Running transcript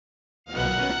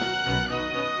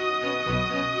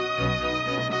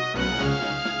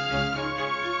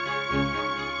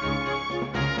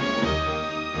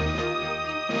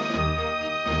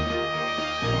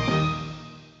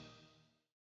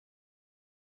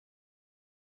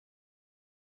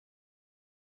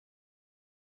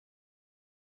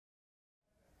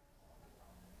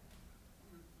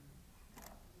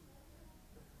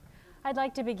I'd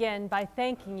like to begin by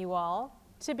thanking you all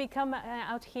to come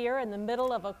out here in the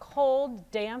middle of a cold,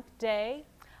 damp day.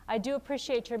 I do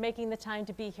appreciate your making the time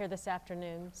to be here this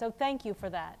afternoon, so thank you for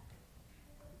that.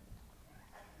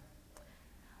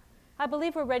 I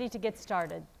believe we're ready to get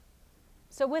started.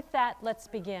 So with that, let's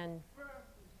begin.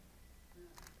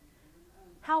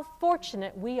 How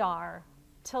fortunate we are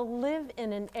to live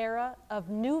in an era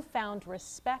of newfound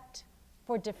respect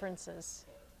for differences.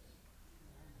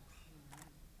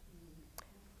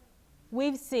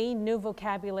 We've seen new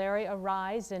vocabulary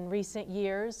arise in recent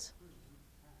years.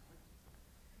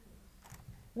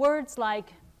 Words like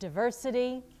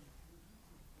diversity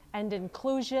and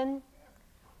inclusion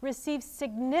receive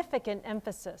significant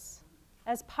emphasis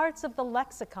as parts of the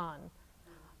lexicon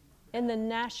in the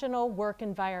national work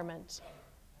environment.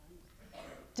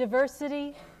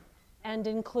 Diversity and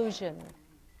inclusion.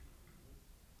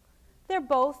 They're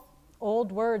both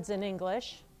old words in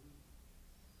English,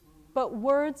 but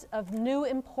words of new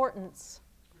importance.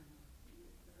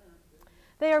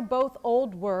 They are both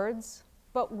old words,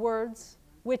 but words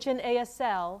which in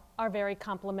ASL are very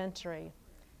complementary.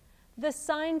 The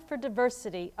sign for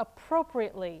diversity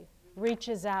appropriately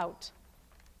reaches out,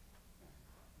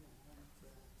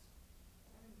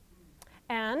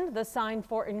 and the sign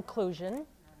for inclusion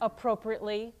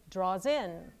appropriately draws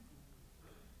in.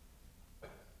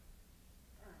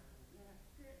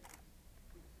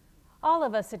 All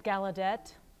of us at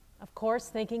Gallaudet, of course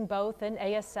thinking both in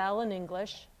ASL and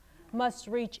English, must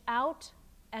reach out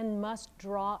and must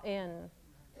draw in.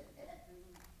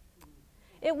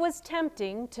 It was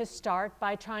tempting to start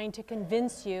by trying to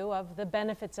convince you of the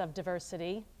benefits of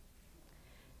diversity.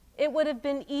 It would have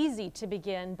been easy to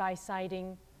begin by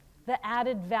citing the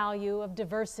added value of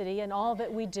diversity in all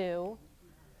that we do,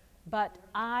 but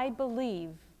I believe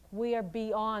we are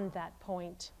beyond that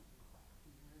point.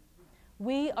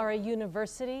 We are a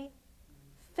university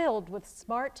filled with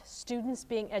smart students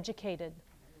being educated.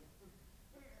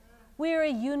 We are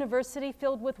a university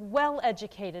filled with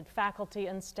well-educated faculty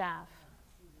and staff.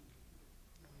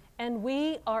 And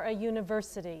we are a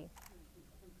university.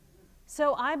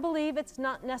 So I believe it's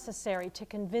not necessary to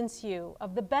convince you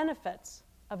of the benefits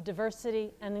of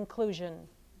diversity and inclusion.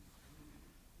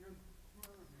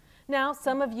 Now,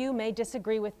 some of you may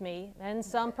disagree with me, and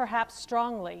some perhaps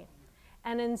strongly,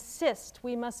 and insist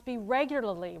we must be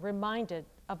regularly reminded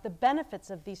of the benefits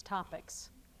of these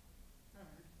topics.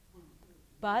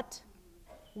 But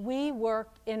we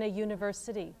work in a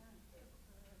university.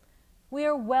 We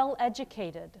are well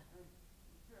educated.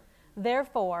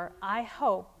 Therefore, I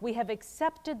hope we have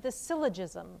accepted the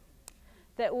syllogism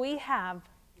that we have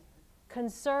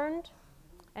concerned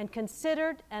and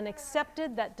considered and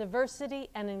accepted that diversity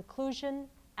and inclusion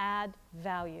add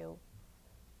value.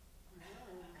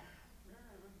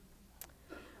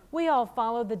 We all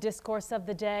follow the discourse of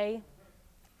the day.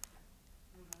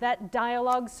 That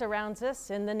dialogue surrounds us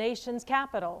in the nation's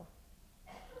capital.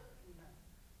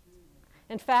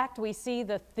 In fact, we see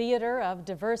the theater of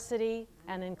diversity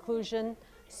and inclusion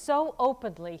so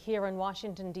openly here in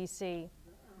Washington, D.C.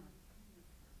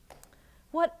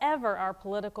 Whatever our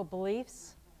political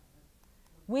beliefs,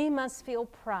 we must feel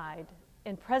pride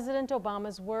in President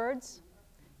Obama's words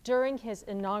during his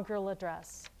inaugural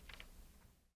address.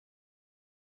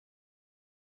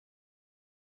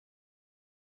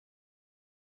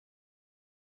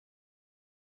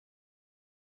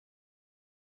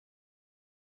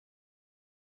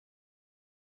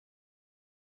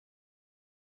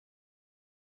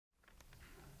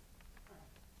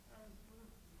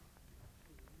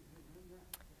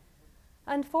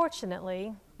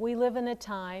 Unfortunately, we live in a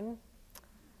time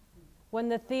when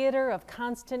the theater of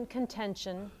constant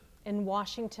contention in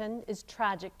Washington is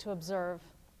tragic to observe.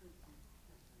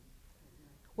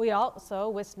 We also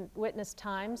witness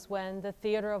times when the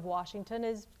theater of Washington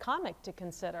is comic to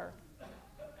consider.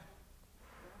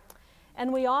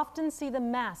 And we often see the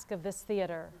mask of this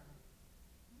theater.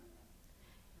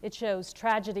 It shows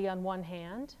tragedy on one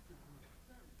hand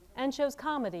and shows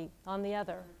comedy on the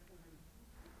other.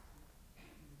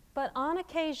 But on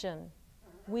occasion,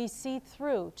 we see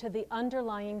through to the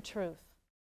underlying truth.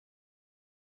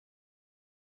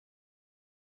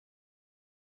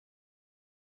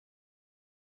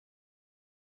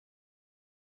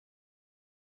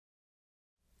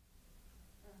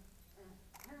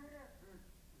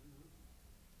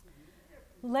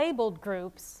 Labeled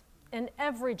groups in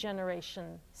every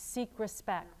generation seek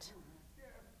respect.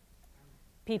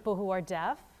 People who are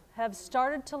deaf have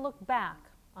started to look back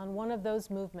on one of those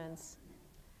movements.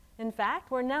 In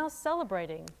fact, we're now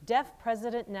celebrating Deaf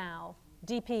President Now,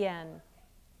 DPN.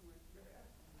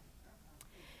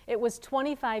 It was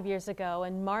 25 years ago,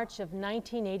 in March of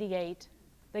 1988,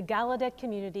 the Gallaudet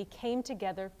community came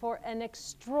together for an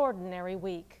extraordinary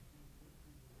week.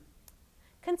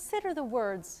 Consider the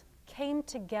words, came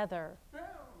together,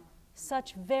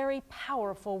 such very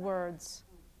powerful words,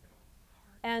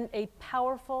 and a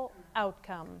powerful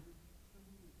outcome.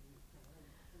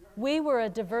 We were a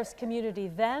diverse community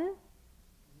then,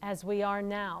 as we are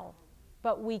now,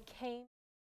 but we came.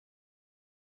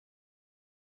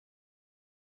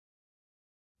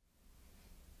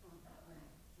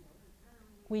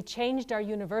 We changed our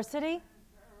university,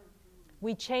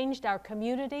 we changed our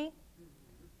community,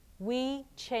 we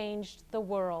changed the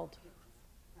world.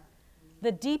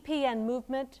 The DPN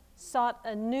movement sought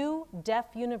a new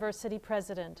deaf university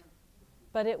president,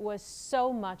 but it was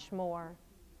so much more.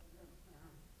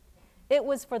 It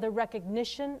was for the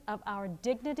recognition of our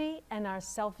dignity and our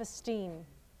self-esteem.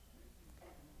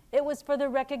 It was for the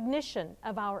recognition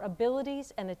of our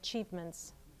abilities and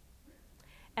achievements.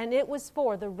 And it was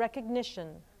for the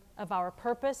recognition of our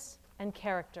purpose and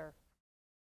character.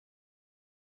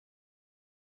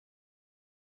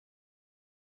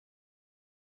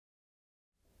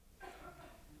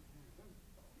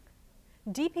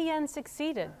 DPN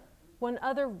succeeded when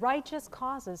other righteous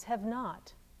causes have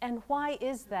not. And why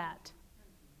is that?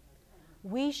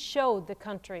 We showed the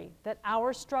country that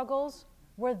our struggles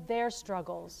were their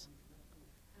struggles.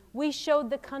 We showed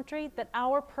the country that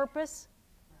our purpose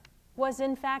was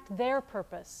in fact their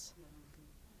purpose.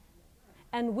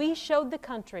 And we showed the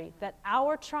country that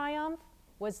our triumph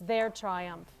was their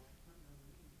triumph.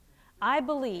 I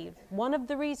believe one of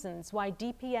the reasons why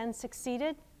DPN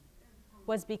succeeded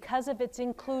was because of its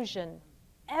inclusion.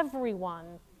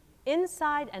 Everyone,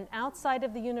 inside and outside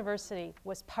of the university,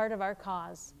 was part of our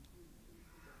cause.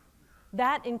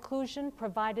 That inclusion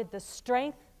provided the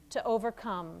strength to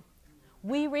overcome.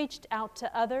 We reached out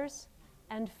to others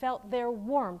and felt their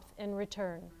warmth in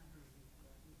return.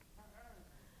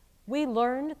 We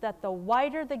learned that the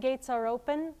wider the gates are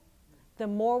open, the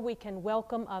more we can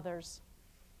welcome others.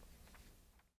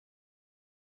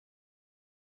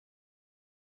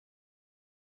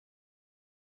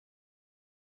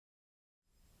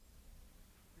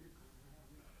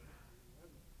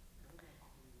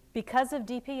 Because of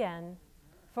DPN,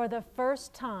 for the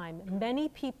first time, many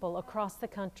people across the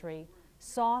country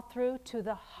saw through to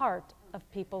the heart of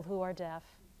people who are deaf.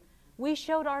 We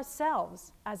showed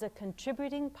ourselves as a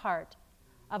contributing part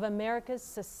of America's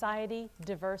Society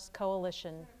Diverse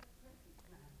Coalition.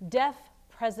 Deaf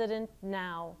President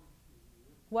Now.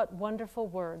 What wonderful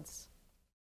words.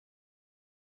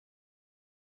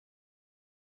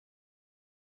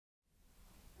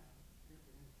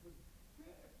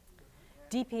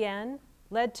 DPN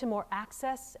led to more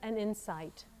access and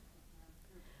insight.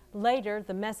 Later,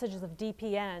 the messages of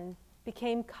DPN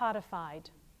became codified.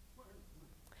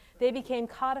 They became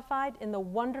codified in the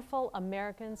wonderful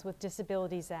Americans with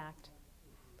Disabilities Act.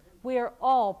 We are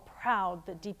all proud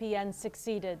that DPN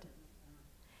succeeded,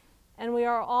 and we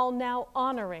are all now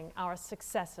honoring our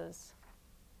successes.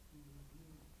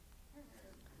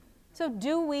 So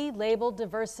do we label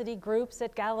diversity groups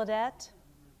at Gallaudet?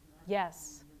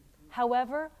 Yes.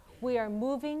 However, we are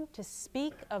moving to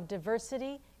speak of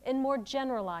diversity in more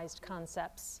generalized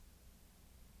concepts.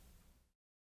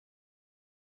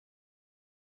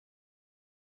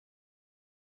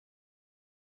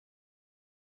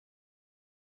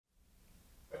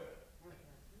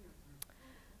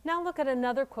 Now look at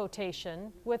another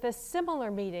quotation with a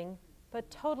similar meaning, but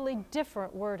totally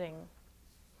different wording.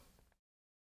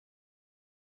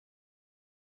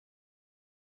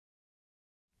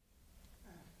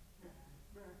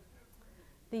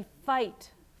 The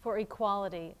fight for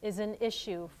equality is an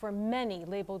issue for many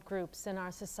labeled groups in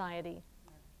our society.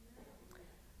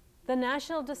 The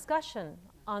national discussion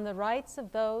on the rights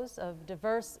of those of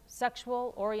diverse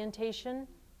sexual orientation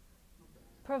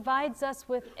provides us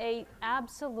with an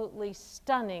absolutely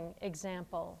stunning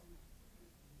example.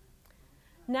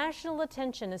 National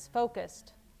attention is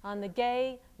focused on the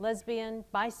gay, lesbian,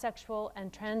 bisexual,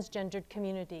 and transgendered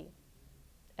community,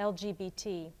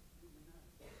 LGBT.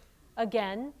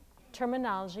 Again,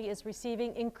 terminology is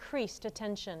receiving increased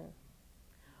attention.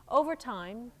 Over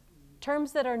time,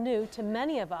 terms that are new to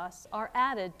many of us are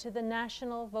added to the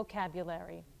national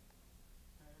vocabulary.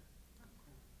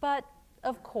 But,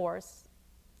 of course,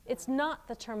 it's not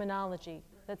the terminology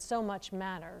that so much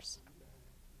matters.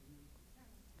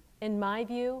 In my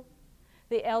view,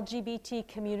 the LGBT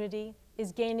community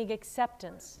is gaining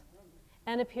acceptance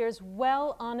and appears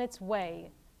well on its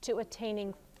way to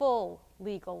attaining full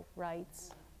legal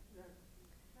rights.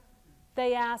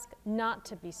 They ask not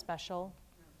to be special,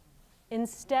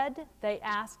 Instead, they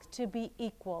ask to be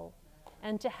equal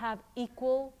and to have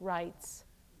equal rights.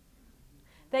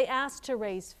 They ask to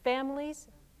raise families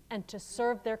and to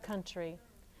serve their country.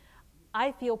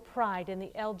 I feel pride in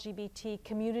the LGBT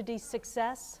community's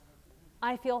success.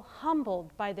 I feel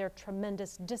humbled by their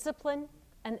tremendous discipline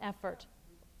and effort.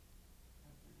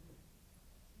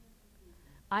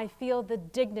 I feel the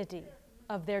dignity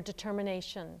of their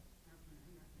determination.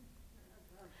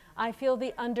 I feel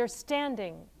the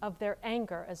understanding of their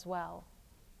anger as well.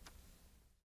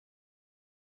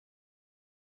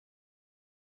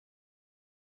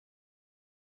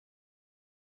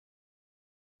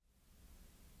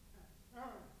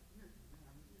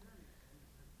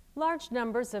 Large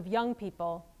numbers of young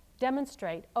people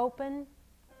demonstrate open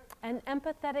and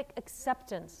empathetic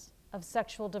acceptance of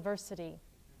sexual diversity.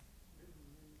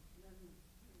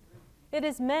 It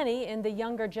is many in the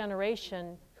younger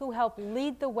generation who help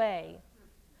lead the way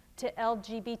to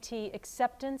LGBT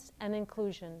acceptance and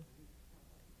inclusion.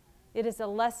 It is a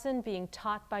lesson being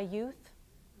taught by youth,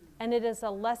 and it is a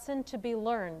lesson to be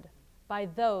learned by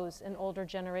those in older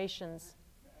generations.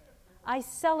 I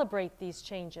celebrate these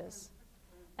changes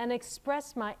and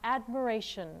express my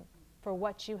admiration for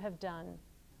what you have done.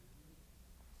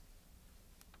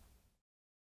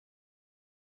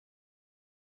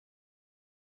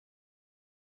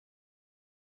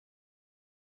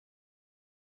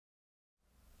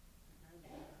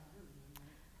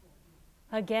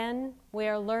 Again, we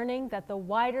are learning that the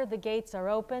wider the gates are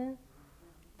open,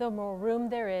 the more room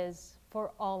there is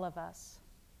for all of us.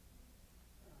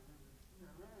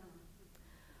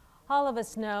 All of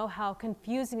us know how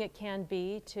confusing it can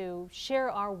be to share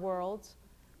our worlds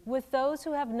with those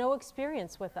who have no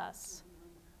experience with us.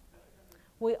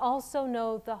 We also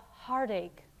know the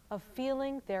heartache of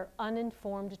feeling their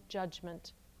uninformed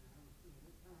judgment.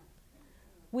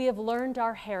 We have learned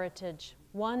our heritage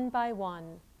one by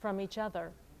one from each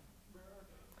other.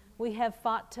 We have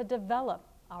fought to develop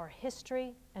our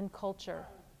history and culture.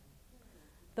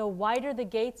 The wider the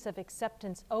gates of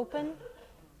acceptance open,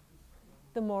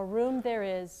 the more room there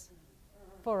is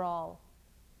for all.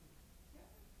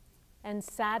 And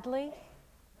sadly,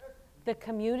 the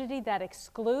community that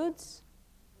excludes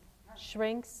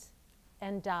shrinks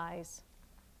and dies.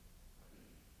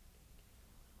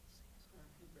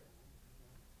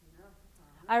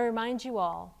 I remind you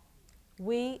all,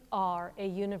 we are a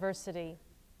university.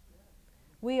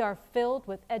 We are filled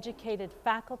with educated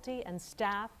faculty and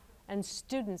staff and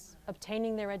students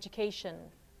obtaining their education.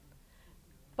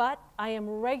 But I am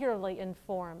regularly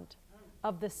informed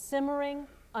of the simmering,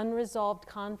 unresolved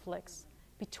conflicts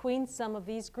between some of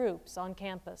these groups on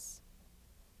campus.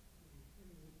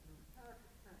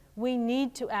 We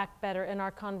need to act better in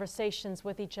our conversations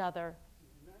with each other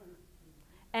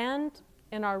and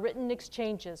in our written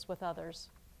exchanges with others.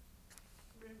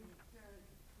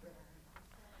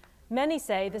 Many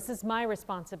say this is my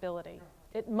responsibility.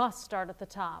 It must start at the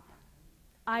top.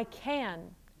 I can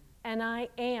and I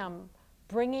am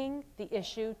bringing the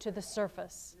issue to the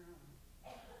surface.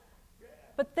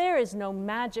 But there is no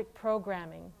magic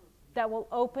programming that will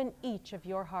open each of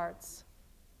your hearts.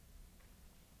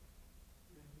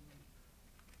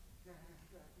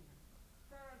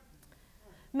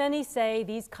 Many say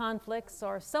these conflicts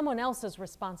are someone else's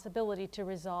responsibility to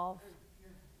resolve.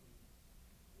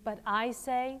 But I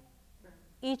say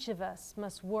each of us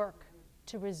must work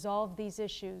to resolve these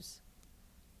issues.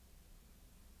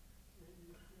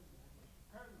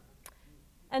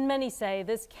 And many say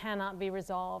this cannot be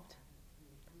resolved,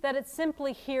 that it's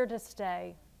simply here to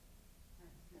stay.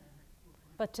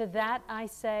 But to that I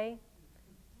say,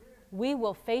 we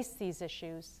will face these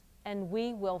issues and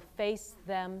we will face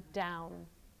them down.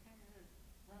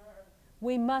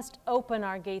 We must open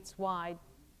our gates wide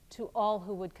to all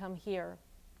who would come here.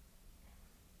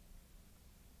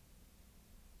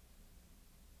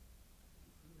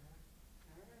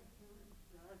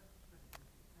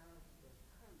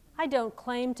 I don't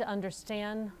claim to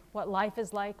understand what life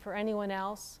is like for anyone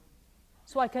else,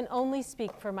 so I can only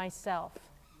speak for myself.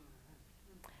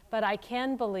 But I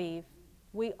can believe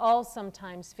we all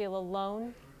sometimes feel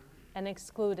alone and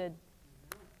excluded.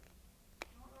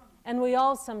 And we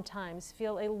all sometimes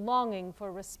feel a longing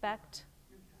for respect.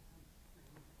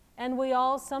 And we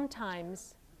all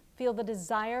sometimes feel the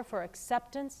desire for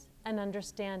acceptance and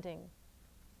understanding,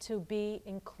 to be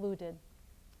included.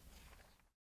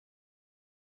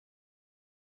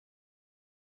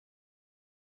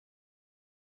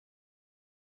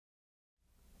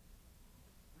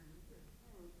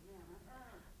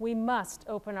 We must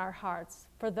open our hearts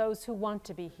for those who want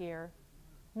to be here,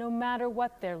 no matter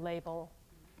what their label.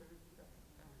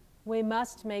 We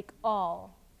must make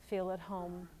all feel at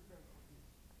home.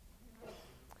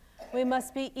 We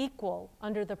must be equal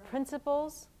under the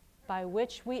principles by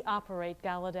which we operate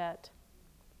Gallaudet.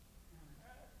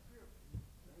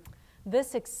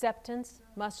 This acceptance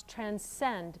must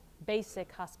transcend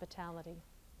basic hospitality.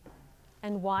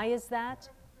 And why is that?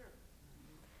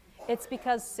 It's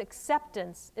because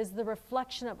acceptance is the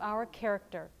reflection of our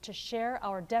character to share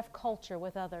our deaf culture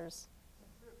with others.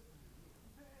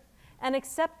 And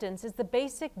acceptance is the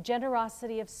basic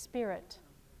generosity of spirit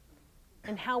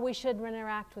and how we should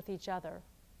interact with each other.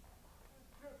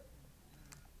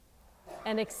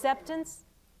 And acceptance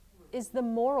is the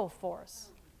moral force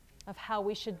of how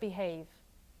we should behave.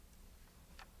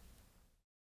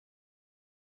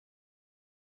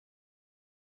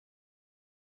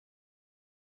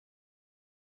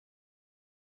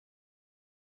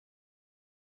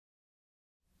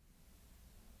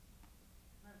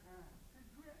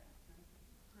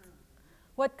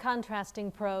 What contrasting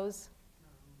prose!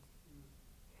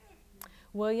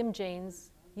 William James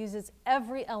uses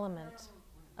every element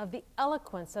of the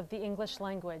eloquence of the English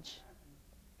language.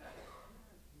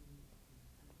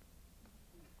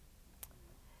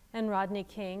 And Rodney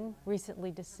King,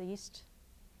 recently deceased,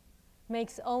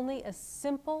 makes only a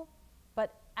simple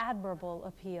but admirable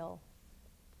appeal.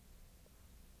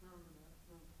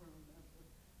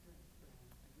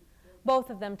 Both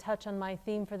of them touch on my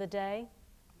theme for the day.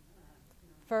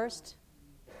 First,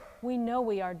 we know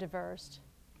we are diverse.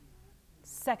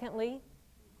 Secondly,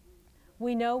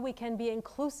 we know we can be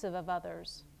inclusive of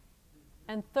others.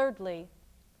 And thirdly,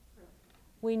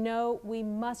 we know we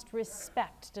must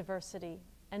respect diversity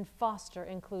and foster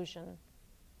inclusion.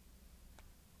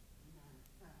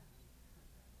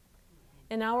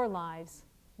 In our lives,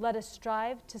 let us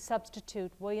strive to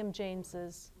substitute William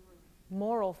James's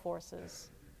moral forces,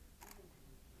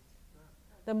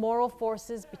 the moral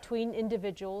forces between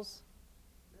individuals,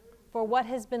 for what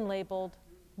has been labeled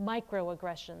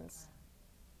microaggressions,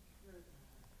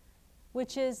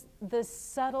 which is the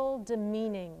subtle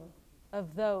demeaning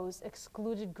of those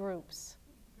excluded groups.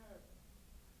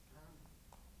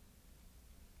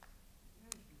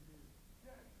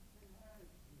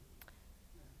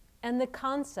 And the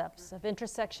concepts of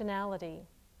intersectionality,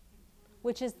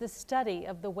 which is the study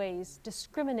of the ways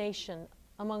discrimination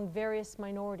among various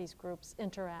minorities groups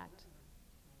interact.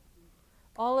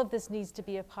 All of this needs to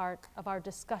be a part of our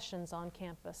discussions on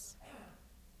campus.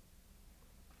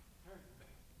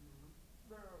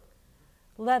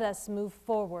 Let us move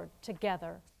forward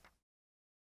together.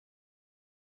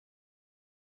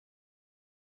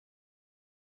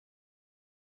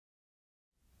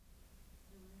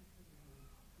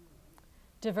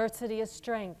 Diversity is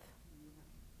strength.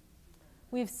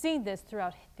 We've seen this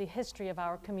throughout the history of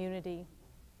our community.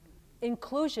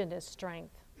 Inclusion is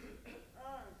strength.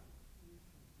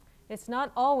 It's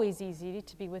not always easy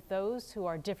to be with those who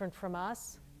are different from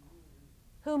us,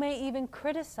 who may even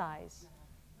criticize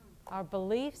our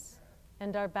beliefs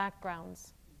and our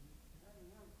backgrounds.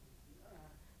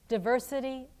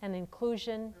 Diversity and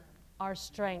inclusion are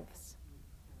strengths.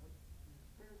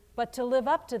 But to live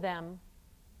up to them,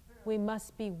 we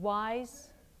must be wise,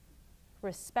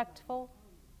 respectful,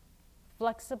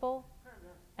 flexible,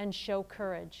 and show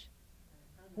courage.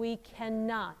 We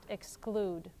cannot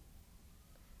exclude.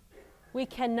 We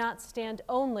cannot stand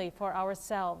only for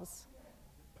ourselves.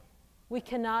 We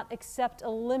cannot accept a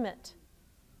limit,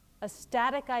 a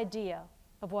static idea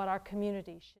of what our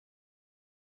community should be.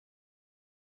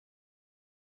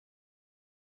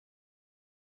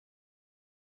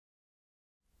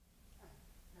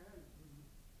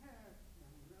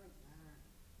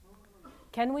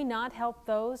 Can we not help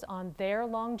those on their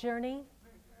long journey?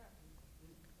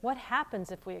 What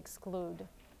happens if we exclude?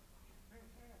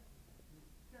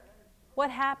 What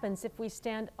happens if we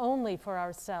stand only for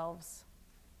ourselves?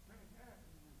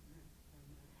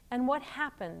 And what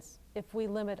happens if we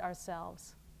limit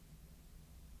ourselves?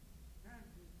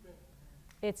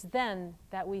 It's then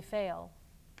that we fail.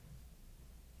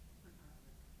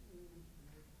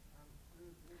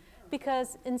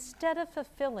 Because instead of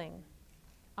fulfilling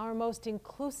our most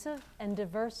inclusive and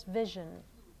diverse vision,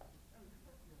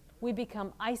 we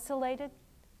become isolated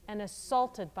and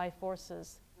assaulted by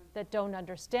forces that don't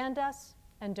understand us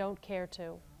and don't care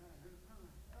to.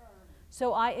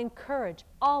 So I encourage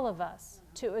all of us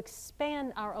to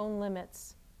expand our own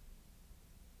limits,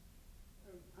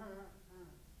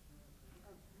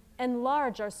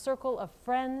 enlarge our circle of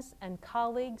friends and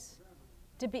colleagues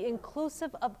to be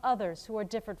inclusive of others who are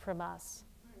different from us,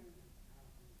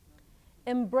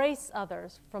 embrace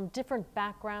others from different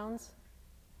backgrounds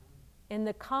in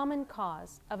the common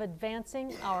cause of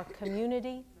advancing our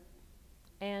community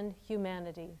and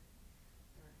humanity.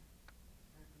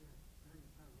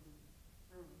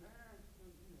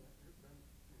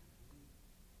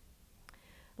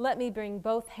 let me bring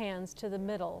both hands to the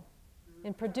middle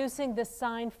in producing the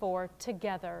sign for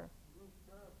together.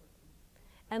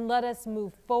 And let us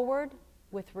move forward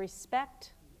with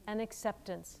respect and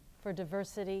acceptance for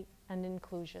diversity and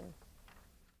inclusion.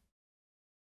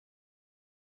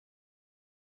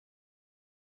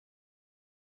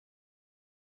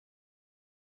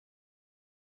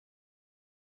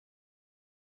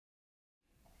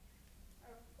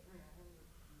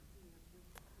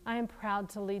 I am proud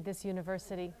to lead this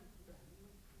university.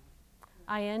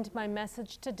 I end my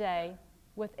message today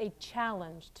with a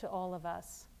challenge to all of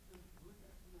us.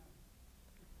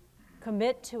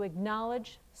 Commit to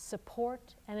acknowledge,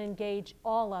 support, and engage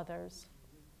all others.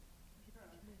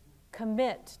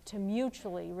 Commit to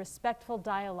mutually respectful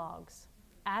dialogues,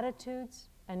 attitudes,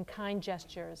 and kind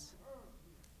gestures.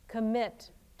 Commit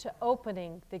to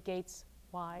opening the gates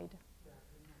wide.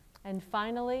 And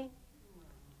finally,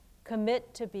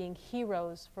 commit to being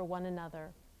heroes for one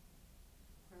another.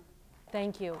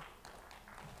 Thank you.